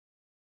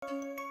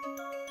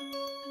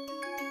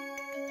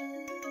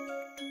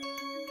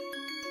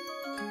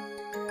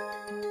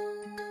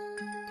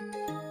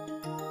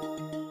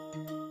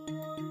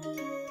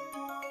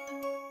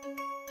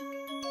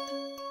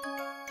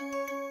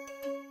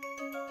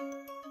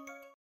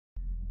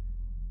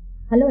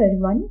Hello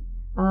everyone.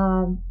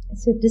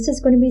 So this is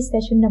going to be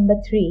session number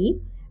 3,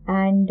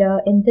 and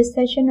in this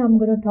session I'm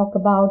going to talk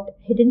about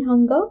hidden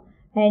hunger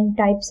and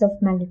types of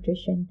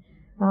malnutrition.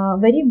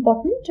 Very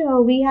important.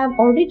 We have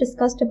already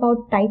discussed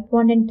about type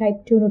 1 and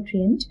type 2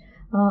 nutrient.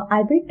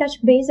 I will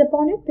touch base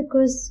upon it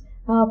because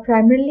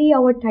primarily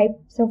our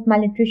types of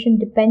malnutrition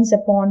depends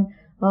upon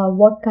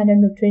what kind of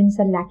nutrients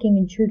are lacking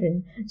in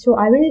children. So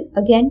I will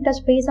again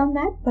touch base on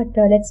that, but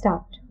let's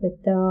start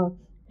with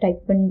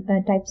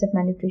types of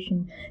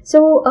malnutrition.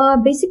 So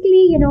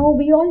basically,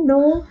 we all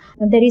know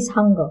there is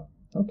hunger,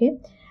 okay?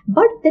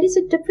 But there is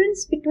a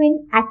difference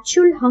between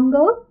actual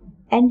hunger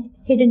and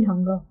hidden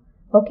hunger,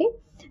 okay?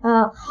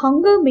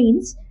 Hunger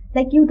means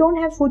like you don't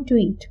have food to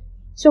eat.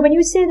 So when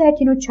you say that,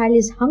 child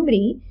is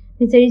hungry,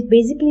 means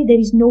there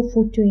is no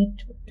food to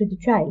eat to the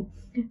child.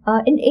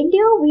 In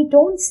India, we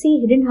don't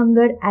see hidden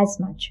hunger as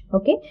much,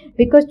 okay?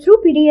 Because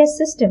through PDS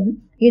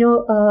system,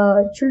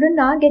 children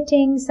are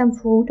getting some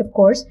food, of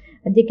course.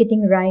 They're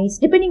getting rice,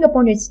 depending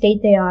upon which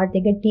state they are. They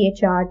get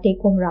THR,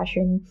 take-home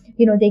ration.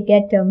 They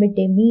get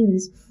midday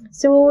meals.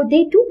 So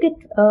they do get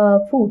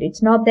food.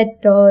 It's not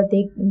that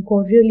they go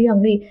really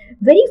hungry.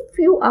 Very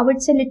few, I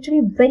would say, literally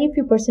very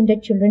few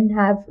percentage children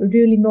have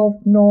really no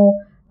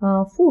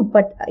food.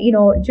 But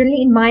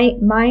generally in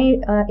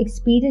my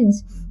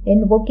experience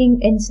in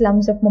working in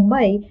slums of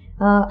Mumbai,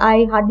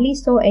 I hardly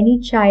saw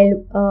any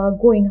child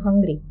going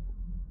hungry.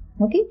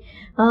 Okay,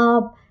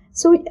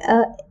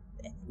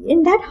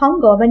 in that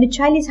hunger, when a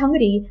child is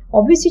hungry,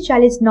 obviously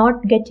child is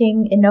not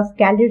getting enough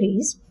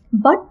calories,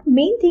 but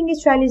main thing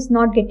is child is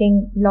not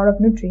getting a lot of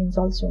nutrients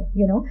also,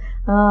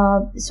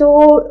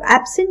 so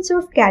absence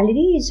of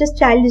calorie is just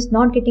child is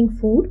not getting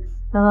food.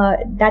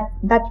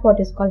 That's what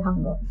is called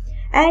hunger.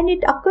 And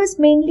it occurs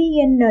mainly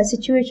in a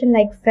situation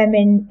like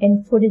famine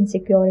and food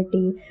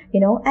insecurity,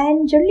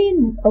 and generally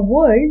in a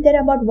world there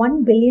are about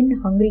 1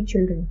 billion hungry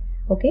children.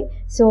 Okay,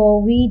 so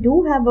we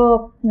do have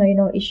a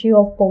issue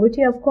of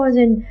poverty, of course,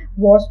 in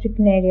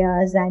war-stricken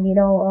areas and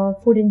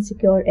food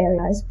insecure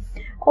areas,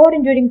 or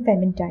during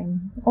famine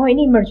time or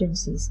any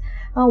emergencies.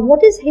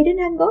 What is hidden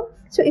hunger?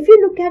 So if you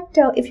look at,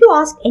 if you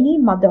ask any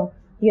mother,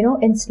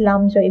 in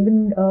slums or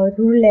even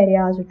rural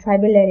areas or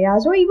tribal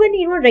areas or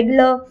even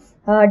regular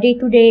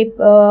day-to-day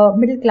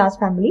middle-class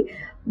family,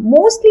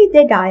 mostly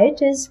their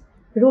diet is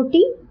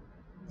roti,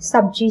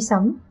 sabji,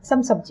 some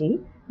sabji,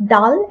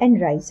 dal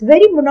and rice.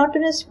 Very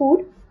monotonous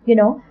food,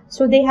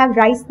 so they have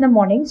rice in the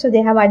morning, so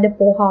they have either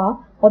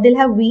poha, or they'll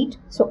have wheat,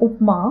 so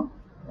upma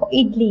or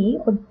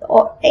idli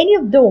or any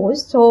of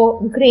those.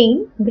 So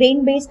grain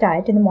based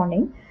diet in the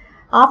morning.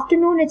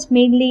 Afternoon it's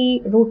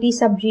mainly roti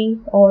sabji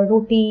or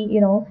roti,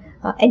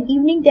 and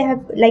evening they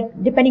have, like,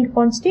 depending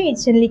upon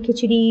states, generally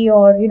khichdi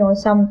or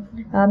some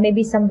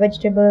maybe some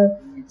vegetable.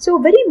 So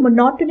very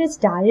monotonous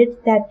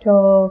diet that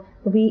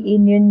we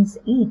Indians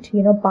eat,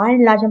 by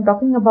and large. I'm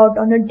talking about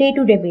on a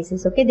day-to-day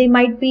basis, okay? There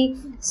might be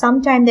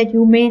some time that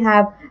you may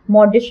have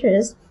more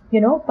dishes,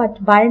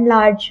 but by and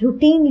large,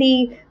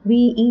 routinely, we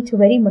eat a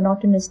very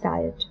monotonous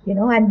diet,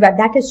 and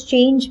that has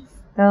changed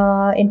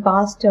in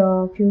past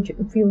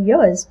few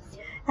years.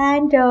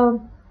 And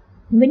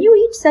when you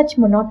eat such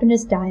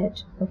monotonous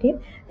diet, okay,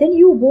 then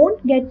you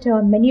won't get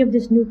many of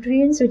these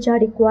nutrients which are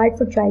required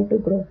for child to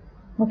grow.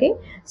 Okay,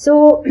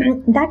 so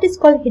that is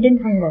called hidden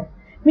hunger.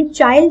 I mean,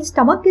 child's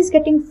stomach is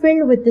getting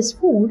filled with this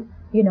food,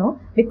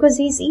 because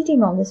he's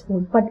eating all this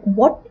food. But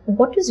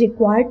what is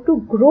required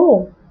to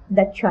grow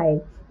that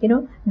child,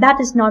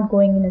 that is not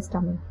going in his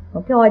stomach,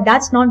 okay, or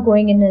that's not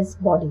going in his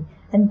body,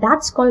 and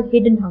that's called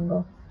hidden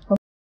hunger.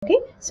 Okay,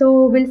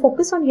 so we'll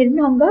focus on hidden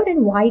hunger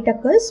and why it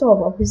occurs.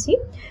 So obviously,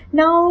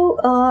 now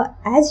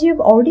as you've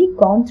already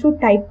gone through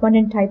type 1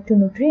 and type 2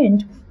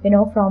 nutrient,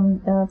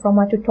 from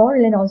our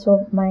tutorial and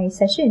also my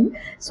session.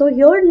 So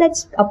here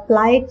let's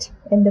apply it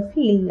in the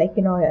field, like,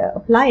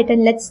 apply it,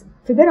 and let's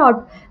figure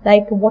out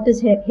like what is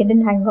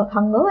hidden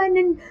hunger, and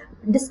then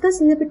discuss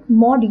a little bit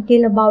more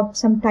detail about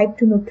some type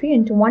 2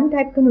 nutrient. One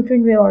type 2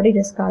 nutrient we already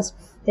discussed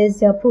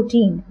is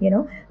protein,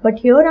 but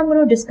here I'm going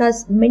to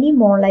discuss many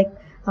more, like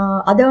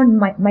other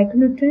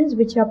micronutrients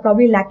which are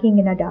probably lacking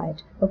in our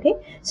diet. Okay,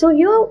 so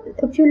here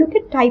if you look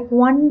at type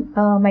 1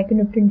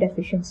 micronutrient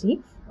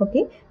deficiency,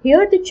 okay,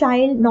 here the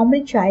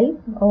normal child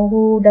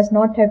who does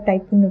not have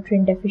type 2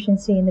 nutrient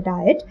deficiency in the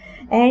diet,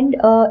 and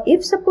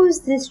if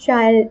suppose this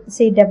child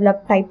say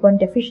develop type 1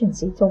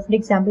 deficiency, so for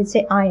example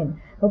say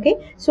iron, okay,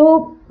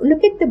 so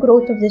look at the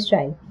growth of this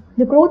child.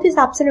 The growth is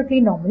absolutely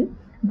normal,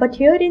 but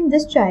here in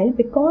this child,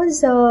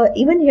 because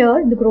even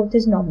here the growth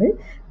is normal,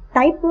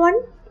 type 1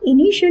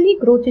 initially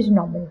growth is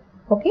normal,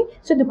 okay,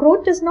 so the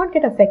growth does not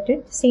get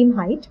affected, same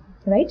height,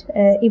 right?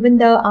 Even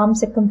the arm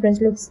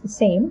circumference looks the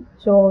same,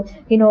 so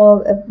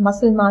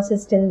muscle mass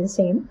is still the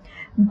same.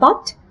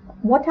 But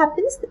what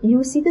happens,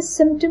 you see the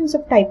symptoms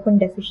of type 1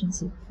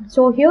 deficiency.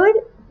 So here,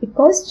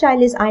 because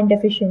child is iron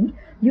deficient,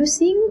 you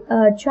seeing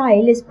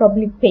child is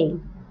probably pale.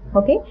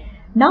 Okay,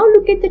 now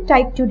look at the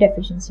type 2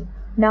 deficiency.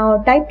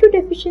 Now, type 2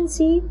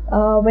 deficiency,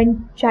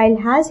 when child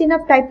has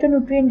enough type 2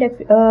 nutrient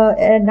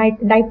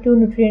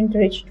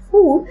rich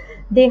food,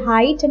 their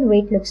height and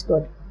weight looks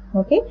good.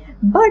 Okay,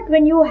 but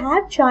when you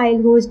have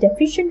child who is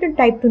deficient in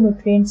type 2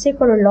 nutrients, say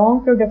for a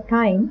long period of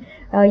time,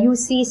 you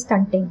see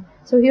stunting.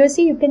 So here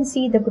see, you can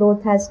see the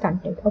growth has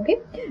stunted. Okay,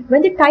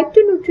 when the type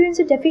 2 nutrients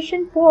are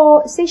deficient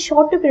for say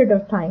shorter period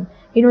of time,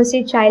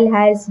 say child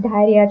has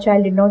diarrhea,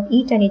 child did not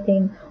eat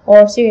anything,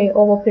 or say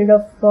over a period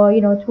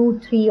of 2,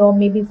 3 or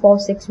maybe 4,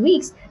 6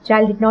 weeks,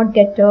 child did not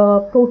get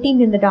protein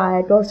in the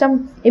diet or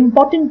some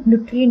important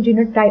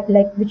nutrient type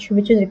like which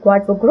is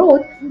required for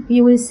growth,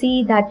 you will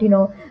see that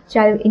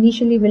child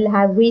initially will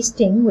have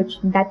wasting, which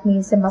that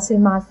means the muscle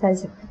mass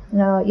has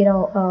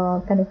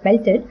kind of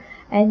melted,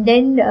 and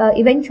then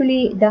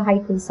eventually the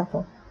height will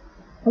suffer.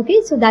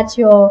 Okay, so that's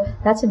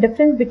the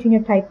difference between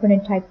your type 1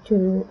 and type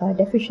 2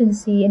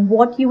 deficiency, and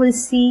what you will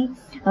see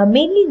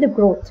mainly the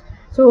growth.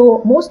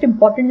 So most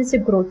important is the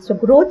growth. So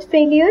growth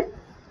failure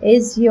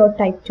is your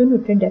type 2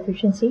 nutrient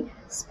deficiency.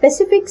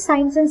 Specific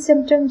signs and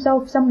symptoms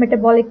of some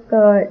metabolic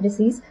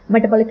disease,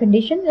 metabolic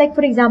condition, like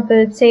for example,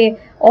 I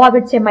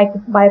would say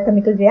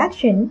biochemical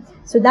reaction.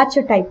 So that's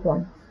your type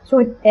 1.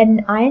 So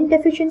in iron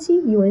deficiency,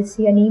 you will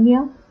see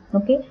anemia.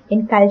 Okay,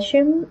 in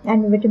calcium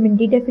and vitamin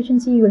D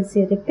deficiency, you will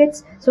see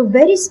rickets. So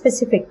very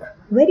specific.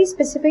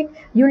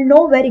 You'll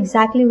know where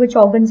exactly which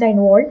organs are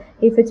involved.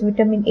 If it's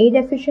vitamin A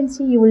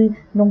deficiency, you will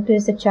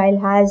notice the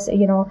child has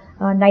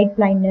night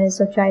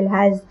blindness, or child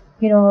has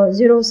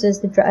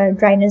xerosis, the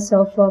dryness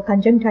of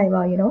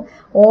conjunctiva,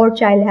 or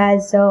child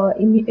has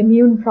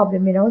immune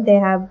problem. They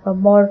have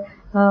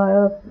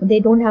they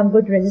don't have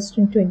good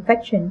resistance to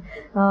infection.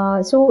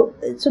 So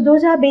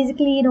those are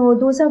basically,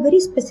 those are very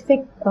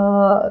specific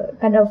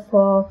kind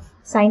of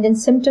signs and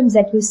symptoms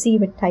that you see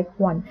with type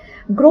 1.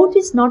 Growth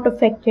is not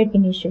affected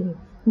initially.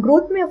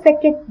 Growth may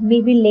affect it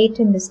maybe late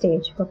in the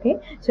stage. Okay,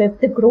 so if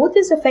the growth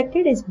is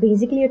affected, it's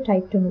basically a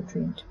type 2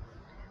 nutrient.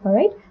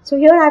 Alright, so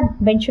here I've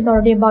mentioned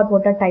already about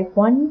what are type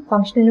 1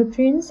 functional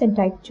nutrients, and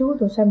type 2,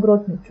 those are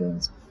growth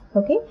nutrients.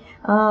 Okay,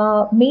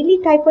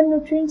 mainly type 1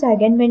 nutrients, I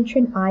again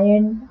mentioned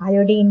iron,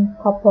 iodine,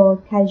 copper,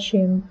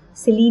 calcium,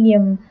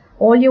 selenium,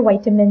 all your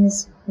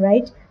vitamins,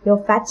 right?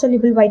 Your fat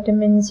soluble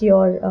vitamins,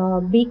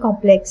 your B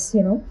complex,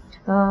 your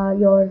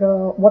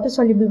water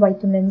soluble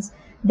vitamins.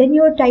 Then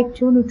your type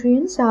 2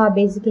 nutrients are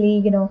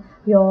basically,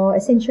 your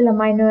essential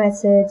amino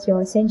acids,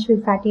 your essential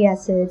fatty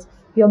acids,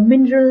 your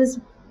minerals,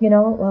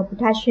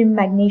 potassium,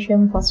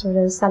 magnesium,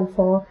 phosphorus,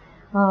 sulfur,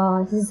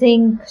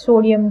 zinc,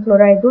 sodium,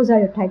 chloride, those are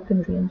your type 2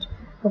 nutrients.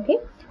 Okay,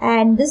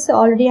 and this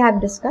already I have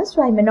discussed,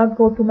 so I may not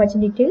go too much in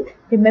detail.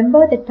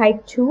 Remember that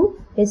type 2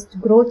 is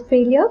growth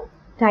failure.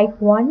 Type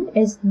 1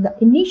 is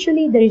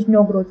initially there is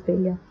no growth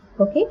failure.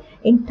 Okay,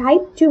 in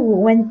type 2,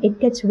 when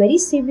it gets very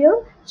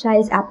severe,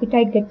 child's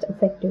appetite gets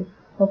affected.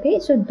 Okay,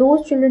 so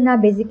those children are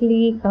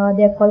basically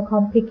they are called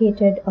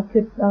complicated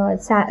acute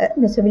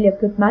severely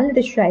acute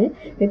malnourished child,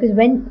 because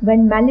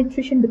when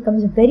malnutrition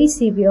becomes very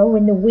severe,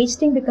 when the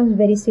wasting becomes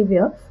very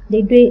severe,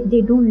 they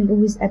do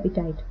lose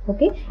appetite.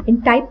 Okay,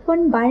 in type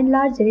 1, by and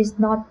large, there is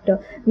not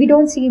we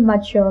don't see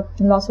much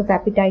loss of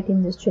appetite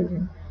in these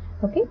children.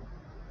 Okay,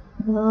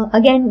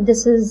 again,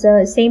 this is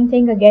same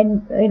thing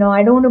again.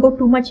 I don't want to go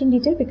too much in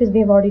detail because we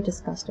have already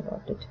discussed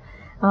about it.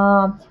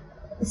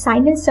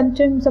 Signs and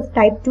symptoms of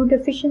type 2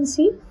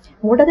 deficiency.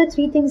 What are the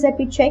 3 things that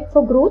we check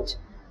for growth?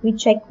 We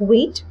check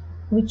weight,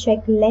 we check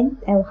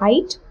length or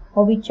height,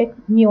 or we check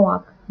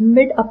MUAC,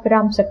 mid upper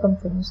arm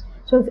circumference.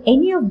 So if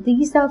any of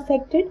these are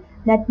affected,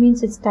 that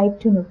means it's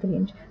type 2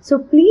 nutrient. So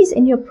please,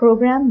 in your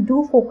program,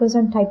 do focus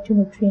on type 2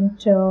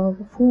 nutrient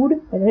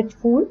rich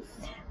food,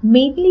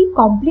 mainly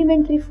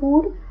complementary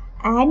food,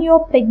 and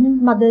your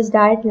pregnant mother's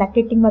diet,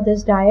 lactating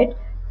mother's diet.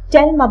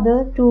 Tell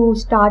mother to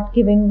start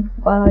giving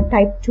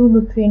type 2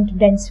 nutrient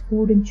dense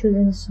food in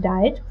children's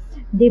diet.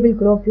 They will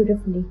grow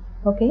beautifully.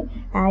 Okay,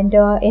 and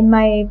in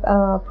my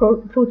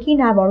protein,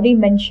 I've already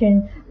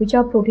mentioned which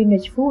are protein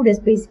rich food is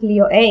basically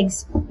your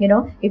eggs.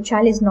 If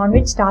child is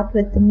non-veg, start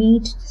with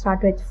meat,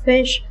 start with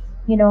fish,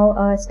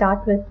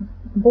 start with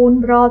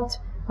bone broth.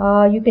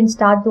 You can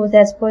start those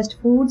as first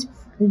foods.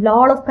 A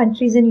lot of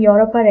countries in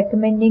Europe are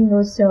recommending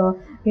those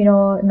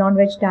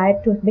non-veg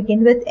diet to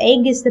begin with.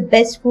 Egg is the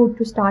best food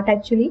to start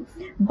actually,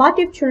 but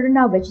if children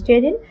are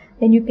vegetarian,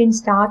 then you can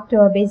start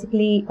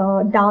basically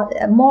dal,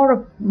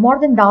 more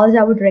than dals.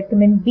 I would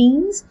recommend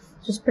beans.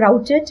 So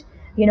sprout it,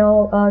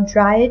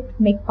 dry it,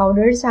 make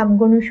powders. I'm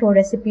going to show a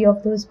recipe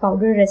of those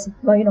powder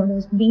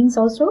those beans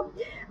also.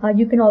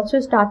 You can also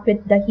start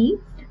with dahi.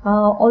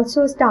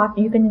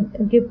 You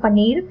can give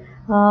paneer.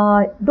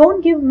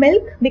 Don't give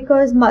milk,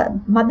 because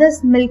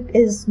mother's milk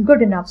is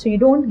good enough. So you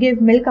don't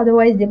give milk,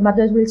 otherwise the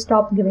mothers will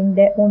stop giving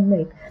their own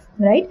milk,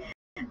 right?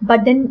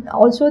 But then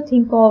also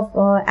think of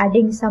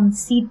adding some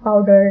seed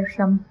powder,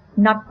 some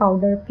nut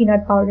powder,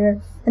 peanut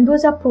powder, and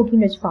those are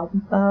protein rich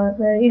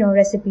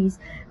recipes.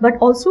 But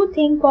also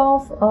think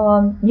of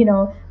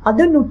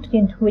other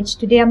nutrient, which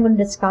today I'm going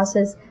to discuss,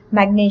 is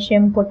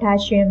magnesium,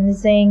 potassium,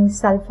 zinc,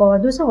 sulfur.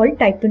 Those are all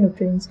type 2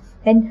 nutrients,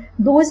 and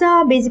those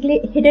are basically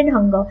hidden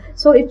hunger.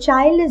 So if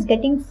child is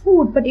getting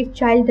food, but if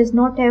child does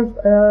not have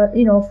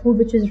food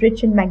which is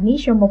rich in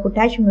magnesium or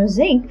potassium or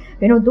zinc,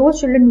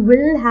 those children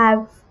will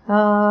have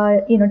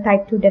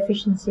type 2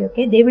 deficiency.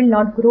 Okay, they will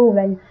not grow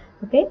well.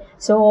 Okay,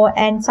 so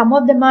and some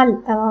of them are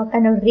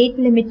kind of rate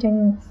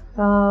limiting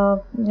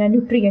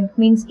nutrient,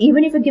 means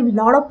even if you give a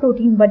lot of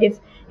protein, but if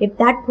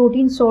that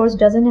protein source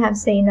doesn't have,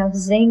 say, enough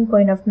zinc or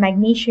enough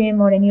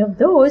magnesium or any of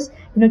those,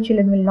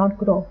 children will not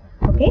grow.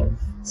 Okay,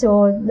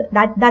 so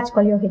that's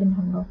called your hidden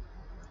hunger.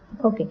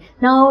 Okay,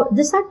 now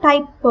these are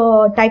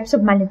types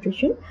of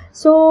malnutrition.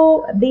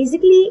 So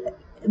basically,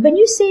 when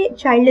you say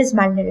child is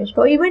malnourished,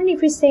 or even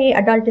if you say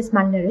adult is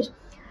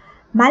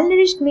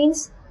malnourished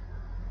means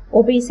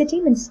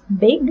obesity, means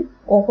big,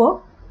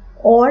 over,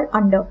 or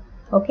under.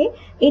 Okay,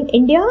 in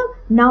India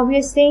now we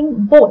are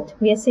seeing both.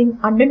 We are seeing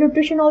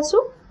undernutrition also.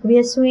 We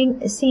are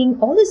seeing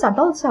all these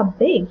adults are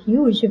big,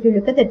 huge. If you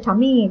look at the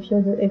tummy, if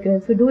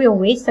you do your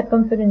waist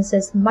circumference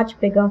is much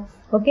bigger.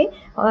 Okay,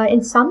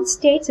 in some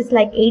states it's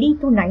like 80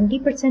 to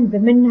 90%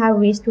 women have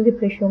waist to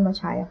hip ratio much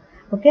higher.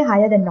 Okay,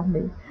 higher than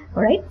normal.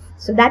 All right,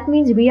 so that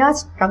means we are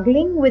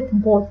struggling with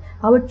both.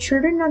 Our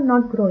children are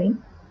not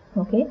growing.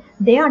 Okay,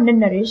 they are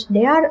undernourished,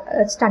 they are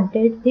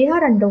stunted, they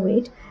are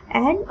underweight,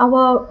 and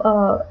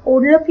our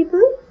older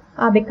people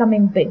are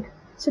becoming big.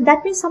 So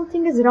that means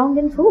something is wrong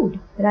in food,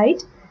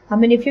 right? I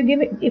mean, if you're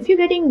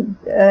getting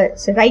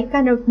the right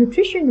kind of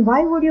nutrition,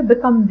 why would you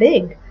become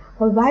big,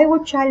 or why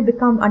would child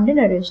become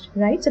undernourished,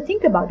 right? So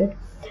think about it.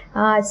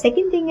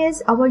 Second thing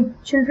is, our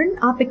children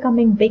are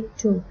becoming big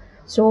too.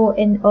 So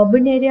in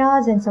urban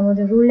areas and some of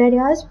the rural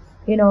areas,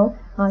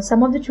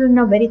 some of the children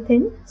are very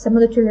thin, some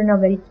of the children are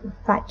very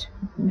fat,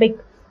 big.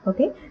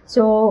 Okay,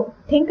 so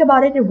think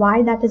about it,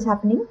 why that is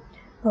happening.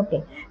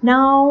 Okay,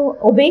 now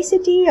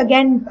obesity,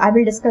 again I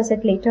will discuss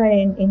it later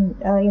in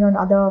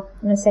other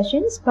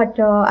sessions, but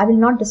I will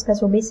not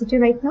discuss obesity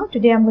right now.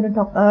 Today I'm going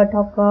to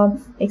talk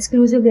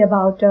exclusively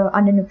about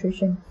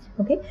undernutrition.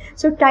 Okay,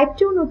 so type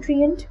 2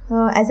 nutrient,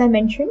 as I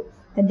mentioned,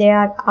 they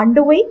are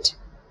underweight,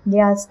 they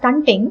are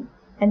stunting,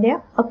 and they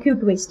are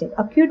acute wasting.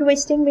 Acute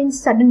wasting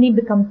means suddenly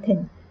become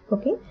thin.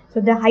 Okay,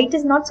 so the height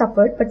is not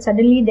suffered, but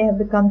suddenly they have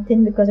become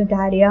thin because of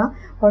diarrhea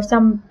or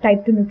some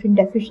type 2 nutrient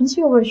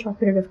deficiency over a short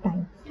period of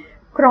time.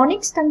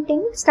 Chronic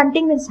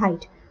stunting means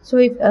height. So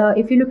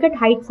if you look at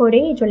height for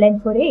age or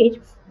length for age,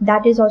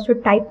 that is also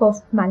type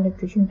of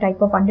malnutrition,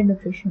 type of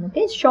undernutrition.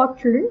 Okay, short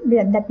children,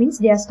 that means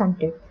they are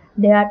stunted,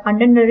 they are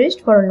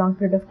undernourished for a long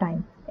period of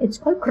time. It's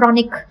called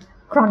chronic.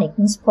 Chronic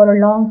means for a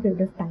long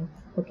period of time.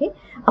 Okay,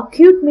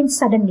 acute means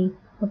suddenly.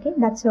 Okay,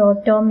 that's a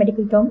term,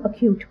 medical term,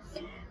 acute.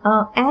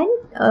 And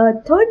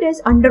third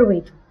is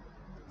underweight.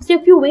 So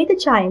if you weigh the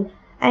child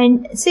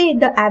and say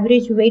the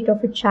average weight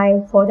of a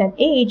child for that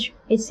age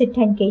is say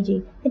 10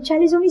 kg, the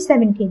child is only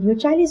 7 kg, your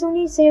child is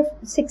only say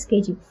 6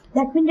 kg,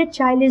 that means the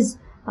child is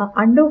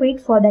underweight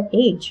for that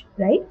age,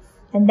 right?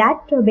 And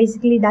that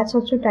basically that's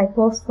also type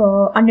of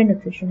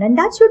undernutrition, and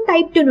that's your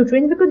type 2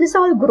 nutrients, because this is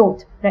all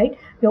growth, right?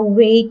 Your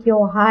weight,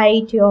 your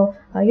height, your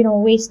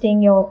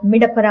wasting, your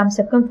mid upper arm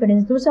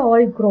circumference, those are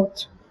all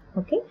growth.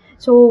 Okay,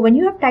 so when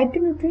you have type 2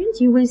 nutrients,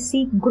 you will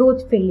see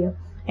growth failure.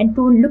 And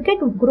to look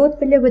at growth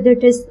failure, whether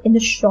it is in the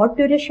short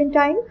duration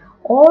time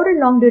or a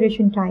long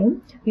duration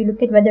time, you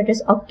look at whether it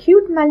is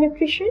acute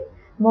malnutrition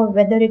or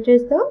whether it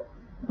is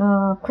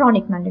the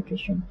chronic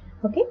malnutrition.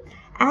 Okay,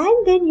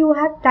 and then you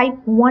have type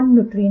 1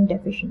 nutrient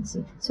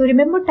deficiency. So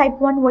remember type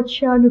 1,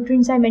 which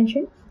nutrients I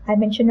mentioned? I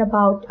mentioned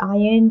about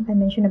iron, I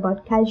mentioned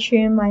about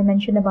calcium, I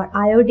mentioned about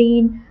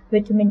iodine,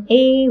 vitamin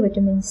A,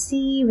 vitamin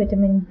C,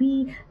 vitamin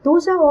B.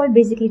 Those are all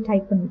basically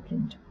type 1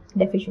 nutrient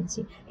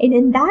deficiency. And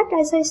in that,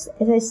 as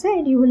I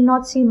said, you will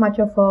not see much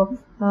of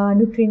a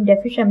nutrient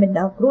deficiency, I mean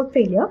growth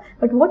failure,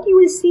 but what you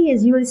will see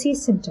is, you will see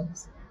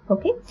symptoms.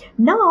 Okay,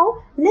 now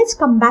let's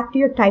come back to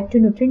your type 2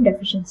 nutrient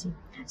deficiency.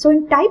 So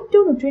in type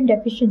 2 nutrient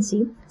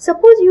deficiency,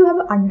 suppose you have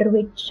an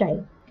underweight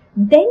child,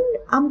 then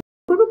I'm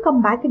going to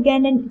come back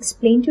again and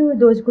explain to you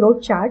those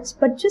growth charts,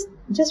 but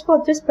just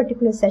for this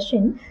particular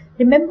session,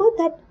 remember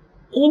that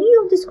any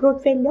of this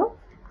growth failure,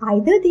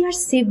 either they are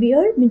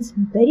severe, means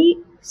very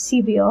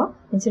severe,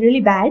 means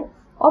really bad,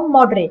 or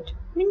moderate,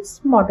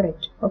 means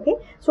moderate. Okay,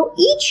 so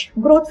each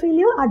growth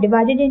failure are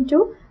divided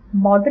into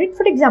moderate,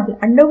 for example,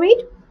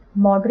 underweight,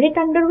 moderate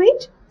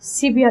underweight,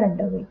 severe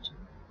underweight,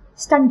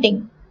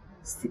 stunting,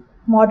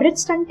 moderate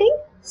stunting,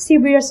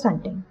 severe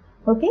stunting.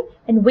 Okay,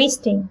 and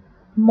wasting,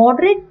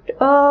 moderate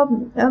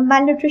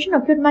malnutrition,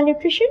 acute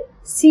malnutrition,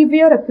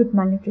 severe acute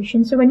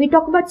malnutrition. So when we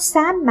talk about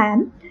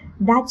SAM-MAM,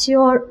 that's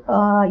your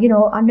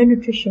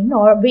undernutrition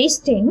or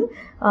wasting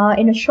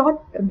in a short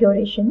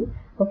duration.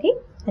 Okay,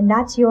 and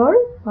that's your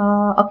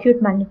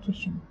acute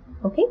malnutrition.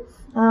 Okay,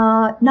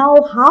 now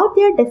how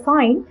they are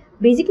defined,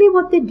 basically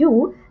what they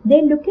do,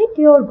 they look at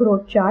your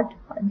growth chart,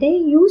 they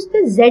use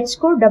the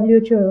Z-score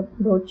WHO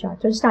growth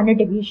chart, so standard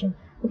deviation.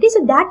 Okay,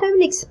 so that I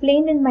will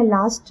explain in my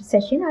last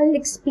session. I will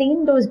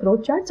explain those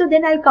growth charts. So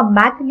then I'll come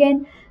back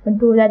again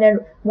to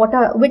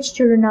that, which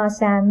children are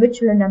SAM, which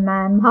children are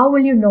MAM, how will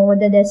you know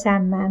whether they're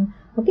SAM, MAM.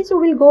 Okay, so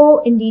we'll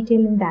go in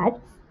detail in that.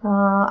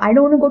 I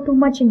don't want to go too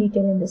much in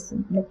detail in this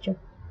lecture.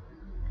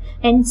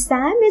 And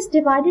SAM is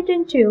divided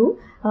into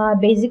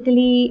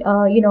basically,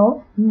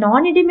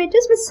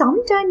 non-edematous, but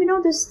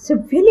sometimes, the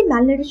severely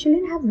malnourished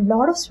children have a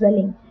lot of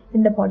swelling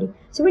in the body.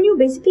 So when you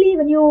basically,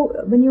 when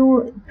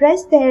you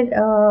press their,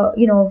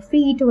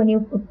 feet, when you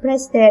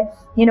press their,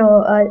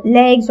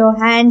 legs or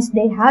hands,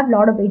 they have a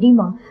lot of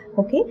edema.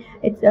 Okay,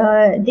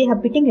 they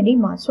have pitting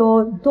edema.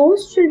 So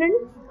those children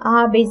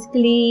are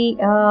basically,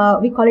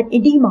 we call it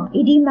edema,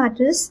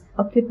 edematous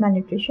acute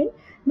malnutrition.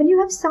 When you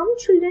have some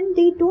children,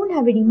 they don't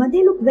have edema,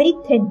 they look very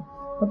thin.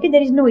 Okay,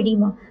 there is no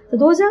edema. So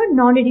those are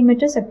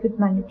non-edematous acute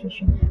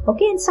malnutrition.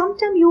 Okay, and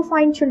sometimes you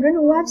find children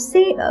who have,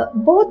 say,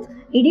 both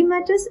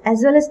edematous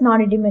as well as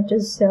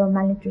non-edematous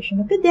malnutrition.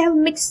 Okay, they have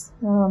mixed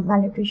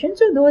malnutrition.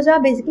 So those are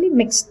basically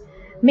mixed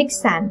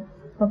SAM.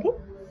 Okay,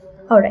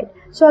 all right.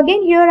 So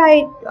again, here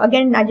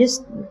I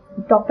just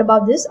talked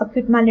about this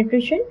acute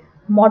malnutrition,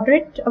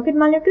 moderate acute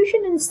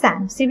malnutrition, and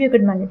SAM, severe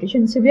acute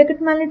malnutrition. Severe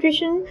acute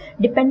malnutrition,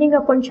 depending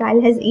upon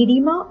child has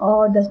edema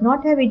or does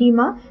not have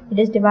edema, it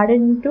is divided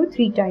into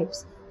 3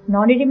 types: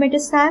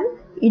 non-edematous SAM,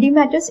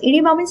 edematous,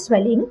 edema means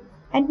swelling,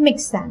 and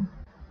mixed SAM.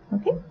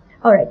 Okay,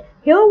 all right.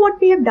 Here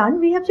what we have done,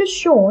 we have just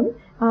shown,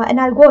 and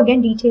I'll go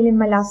again detail in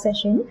my last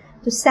session.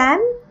 So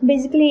SAM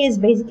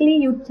basically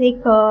you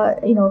take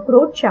a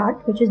growth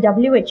chart, which is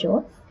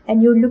WHO,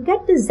 and you look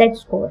at the Z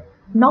score,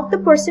 not the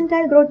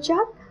percentile growth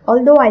chart.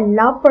 Although I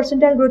love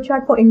percentile growth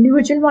chart for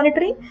individual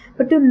monitoring,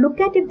 but to look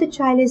at if the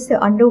child is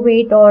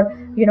underweight or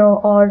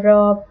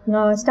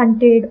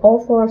stunted,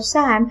 or for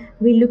SAM,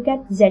 we look at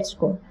Z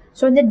score.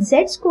 So in that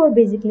Z score,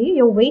 basically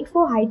your weight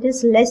for height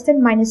is less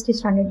than -3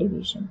 standard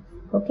deviation.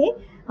 Okay.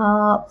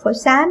 For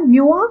SAM,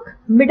 MUAC,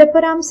 mid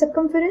upper arm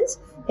circumference,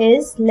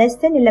 is less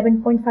than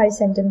 11.5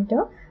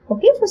 centimeter.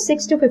 Okay, for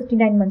 6 to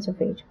 59 months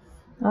of age.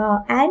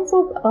 And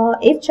for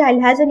if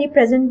child has any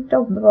present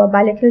of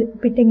bilateral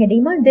pitting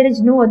edema, there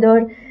is no other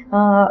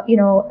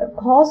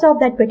cause of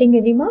that pitting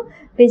edema.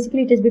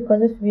 Basically, it is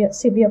because of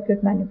severe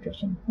acute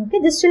malnutrition. Okay,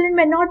 these children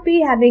may not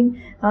be having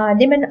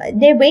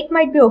their weight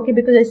might be okay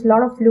because there's a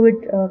lot of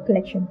fluid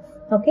collection.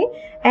 Okay,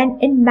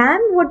 and in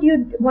MAM, what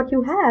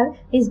you have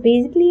is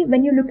basically,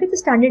 when you look at the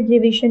standard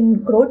deviation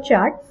growth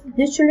chart,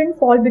 these children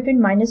fall between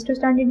 -2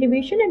 standard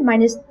deviation and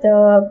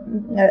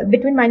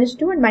between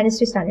 -2 and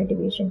 -3 standard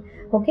deviation.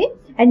 Okay,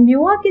 and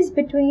MUAC is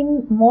between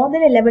more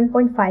than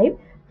 11.5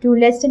 to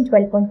less than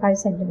 12.5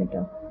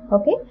 centimeter.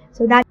 Okay,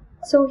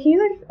 so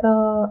here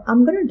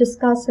I'm going to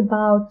discuss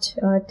about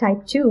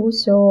type 2.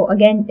 So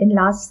again, in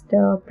last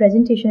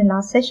presentation, in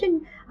last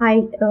session, I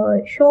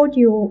showed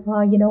you,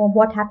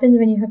 what happens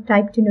when you have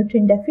type 2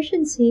 nutrient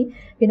deficiency.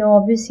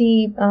 Obviously,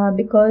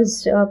 because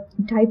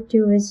type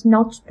 2 is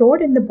not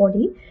stored in the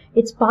body,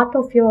 it's part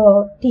of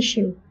your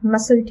tissue,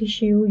 muscle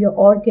tissue, your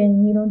organ,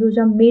 those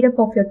are made up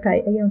of your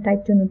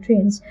type 2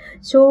 nutrients.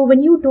 So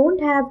when you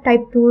don't have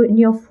type 2 in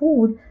your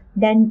food,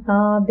 then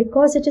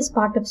because it is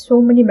part of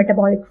so many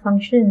metabolic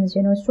functions,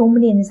 so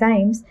many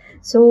enzymes,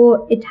 so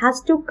it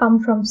has to come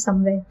from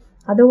somewhere.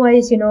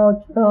 Otherwise,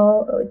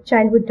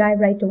 child would die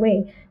right away.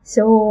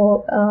 So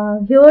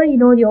here,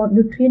 your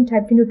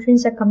type 2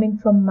 nutrients are coming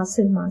from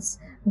muscle mass.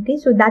 Okay,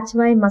 so that's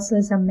why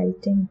muscles are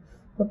melting.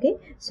 Okay,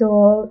 so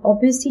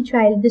obviously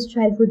this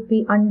child would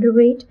be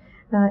underweight.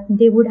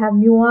 They would have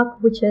MUAC,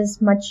 which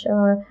is much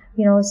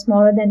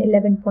smaller than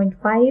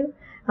 11.5.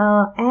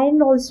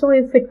 And also,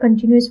 if it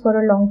continues for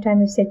a long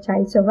time, if say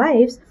child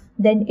survives,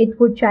 then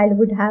child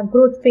would have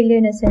growth failure.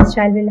 In a sense,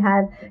 child will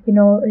have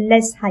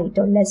less height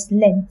or less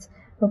length.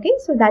 Okay,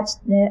 so that's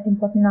the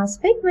important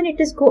aspect. When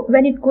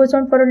it goes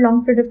on for a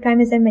long period of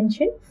time, as I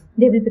mentioned,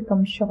 they will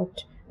become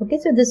short. Okay,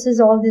 so these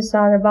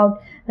are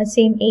about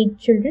same age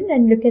children,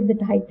 and look at the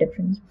height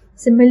difference.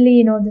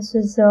 Similarly, this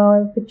is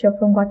a picture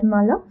from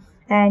Guatemala,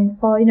 and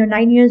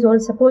 9 years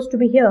old supposed to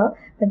be here,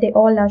 but they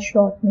all are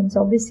short. Means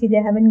obviously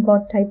they haven't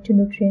got type 2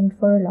 nutrient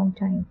for a long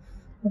time.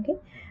 Okay,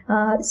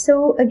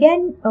 so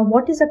again,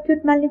 what is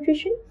acute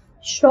malnutrition?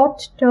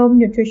 Short-term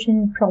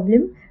nutrition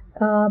problem.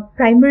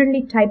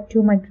 Primarily type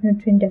 2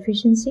 micronutrient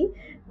deficiency.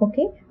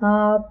 Okay,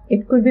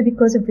 it could be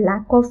because of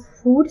lack of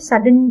food,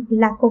 sudden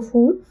lack of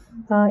food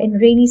in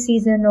rainy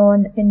season, or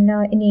in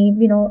any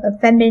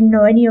famine,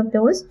 or any of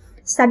those.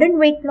 Sudden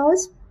weight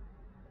loss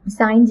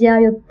signs are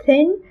you're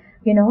thin,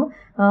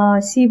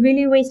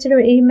 severely wasted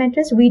or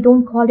edematous. We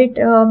don't call it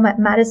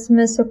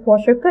marasmus or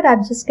kwashiorkor.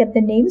 I've just kept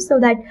the name so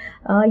that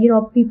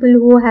people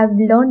who have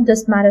learned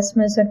this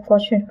marasmus or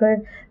kwashiorkor,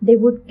 they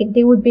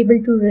would be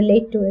able to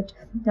relate to it.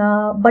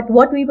 But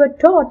what we were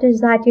taught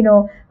is that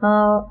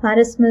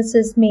marasmus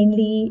is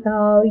mainly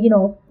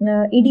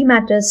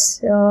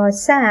edematous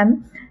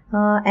SAM,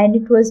 and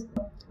it was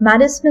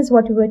marasmus.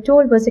 What we were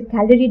told was a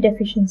calorie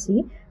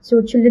deficiency.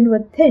 So children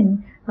were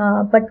thin,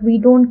 but we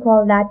don't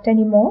call that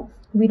anymore.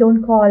 We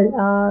don't call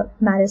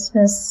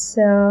marasmus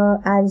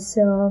as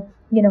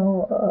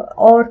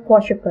or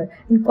kwashiorkor.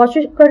 In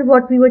kwashiorkor,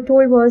 what we were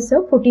told was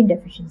a protein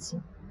deficiency.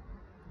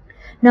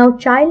 Now,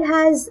 child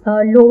has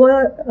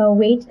lower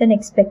weight than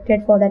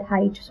expected for that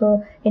height.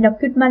 So, in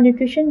acute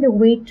malnutrition, the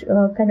weight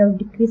kind of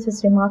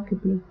decreases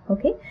remarkably.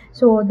 Okay,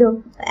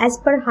 so as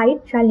per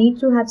height, child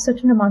needs to have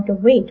certain amount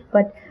of weight,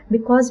 but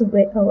because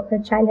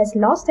the child has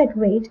lost that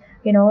weight,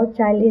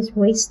 child is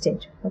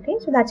wasted. Okay,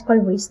 so that's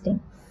called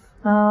wasting.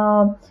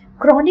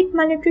 Chronic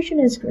malnutrition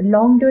is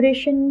long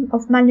duration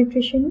of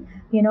malnutrition.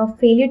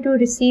 Failure to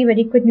receive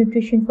adequate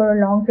nutrition for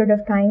a long period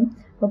of time.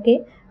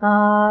 Okay,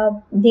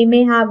 they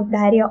may have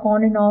diarrhea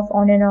on and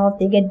off,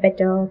 they get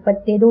better,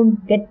 but they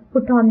don't get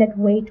put on that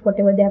weight,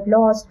 whatever they have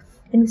lost,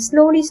 and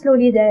slowly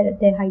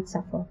their height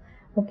suffer.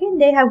 Okay,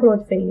 and they have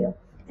growth failure,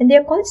 and they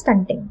are called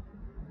stunting.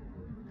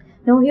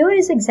 Now here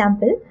is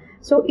example.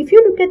 So if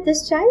you look at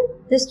this child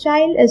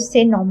is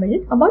say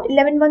normal, about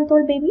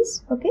 11-month-old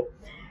babies. Okay,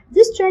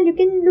 this child, you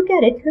can look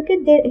at it,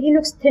 he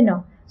looks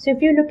thinner. So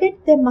if you look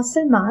at their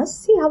muscle mass,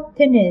 see how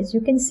thin he is.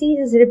 You can see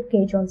his rib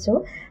cage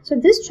also. So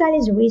this child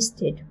is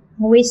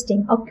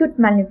wasting, acute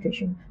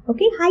malnutrition.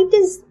 Okay, height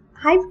is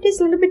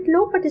a little bit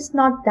low, but it's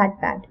not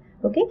that bad.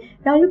 Okay,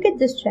 now look at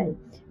this child.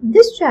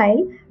 This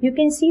child, you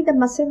can see the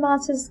muscle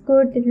mass is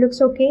good, it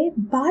looks okay,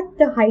 but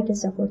the height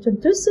is suffered. So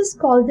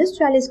this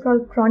child is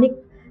called chronic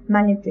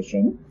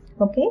malnutrition.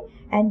 Okay,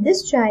 and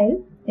this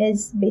child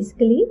is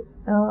basically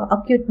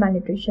acute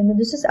malnutrition. Now,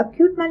 this is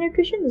acute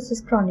malnutrition, this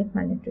is chronic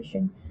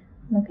malnutrition.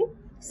 Okay,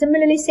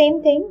 similarly,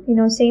 same thing,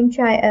 same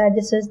child,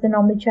 this is the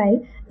normal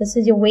child, this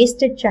is your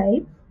wasted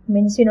child.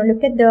 Means,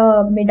 look at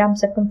the mid-arm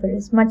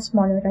circumference, much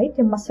smaller, right?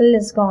 Your muscle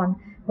is gone.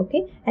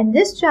 Okay, and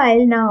this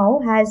child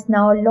has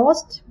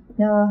lost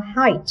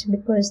height,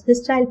 because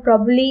this child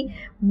probably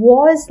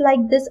was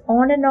like this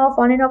on and off,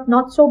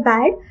 not so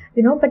bad,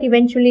 but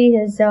eventually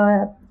his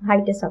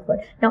height is suffered.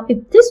 Now,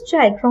 if this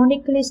child,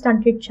 chronically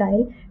stunted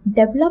child,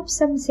 develops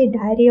some, say,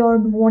 diarrhea or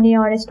pneumonia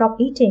or stop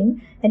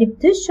eating, and if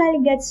this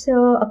child gets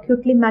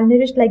acutely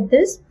malnourished like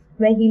this,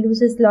 where he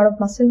loses a lot of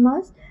muscle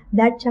mass,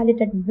 that child is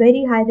at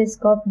very high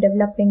risk of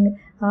developing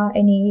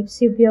any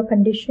severe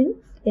condition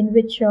in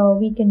which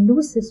we can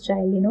lose this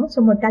child.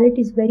 So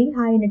mortality is very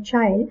high in a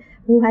child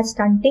who has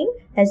stunting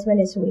as well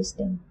as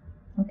wasting.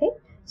 Okay,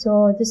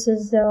 so this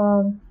is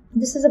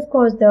of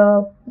course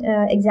the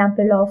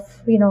example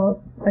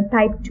of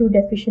type 2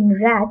 deficient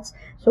rats.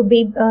 So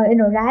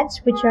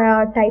rats which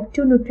are type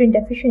 2 nutrient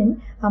deficient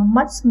are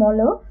much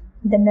smaller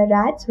than the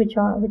rats which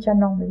are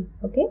normal.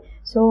 Okay,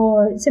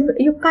 so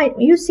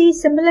you see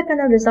similar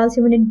kind of results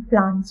even in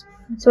plants.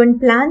 So in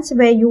plants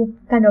where you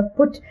kind of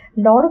put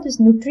a lot of these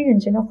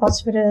nutrients,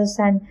 phosphorus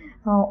and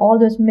all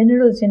those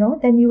minerals,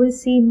 then you will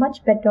see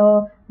much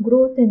better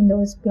growth in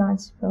those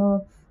plants.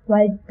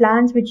 While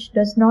plants which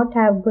does not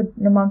have good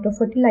amount of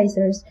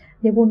fertilizers,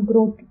 they won't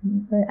grow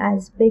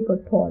as big or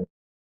tall.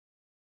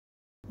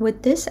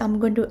 With this, I'm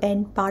going to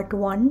end part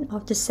 1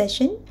 of the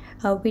session.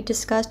 We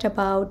discussed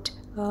about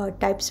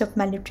types of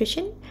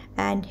malnutrition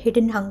and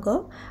hidden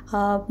hunger.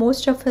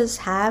 Most of us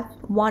have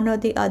one or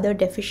the other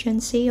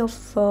deficiency of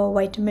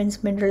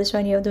vitamins, minerals, or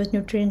any of those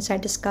nutrients I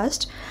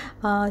discussed.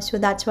 So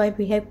that's why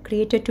we have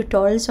created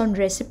tutorials on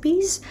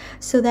recipes,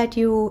 so that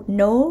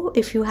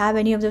if you have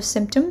any of those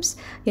symptoms,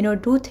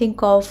 do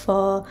think of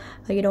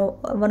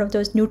one of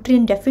those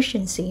nutrient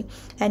deficiency,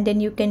 and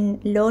then you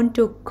can learn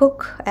to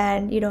cook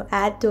and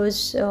add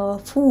those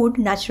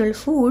natural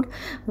food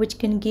which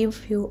can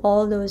give you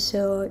all those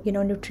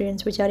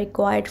nutrients which are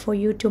required for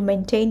you to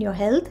maintain your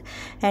health,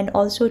 and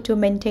also to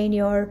maintain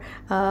your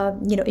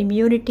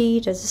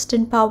immunity,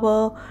 resistant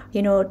power,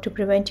 to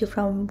prevent you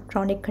from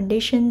chronic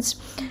conditions.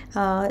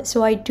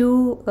 So I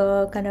do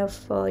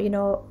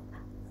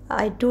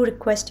I do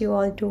request you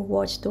all to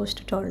watch those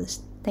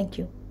tutorials. Thank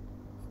you.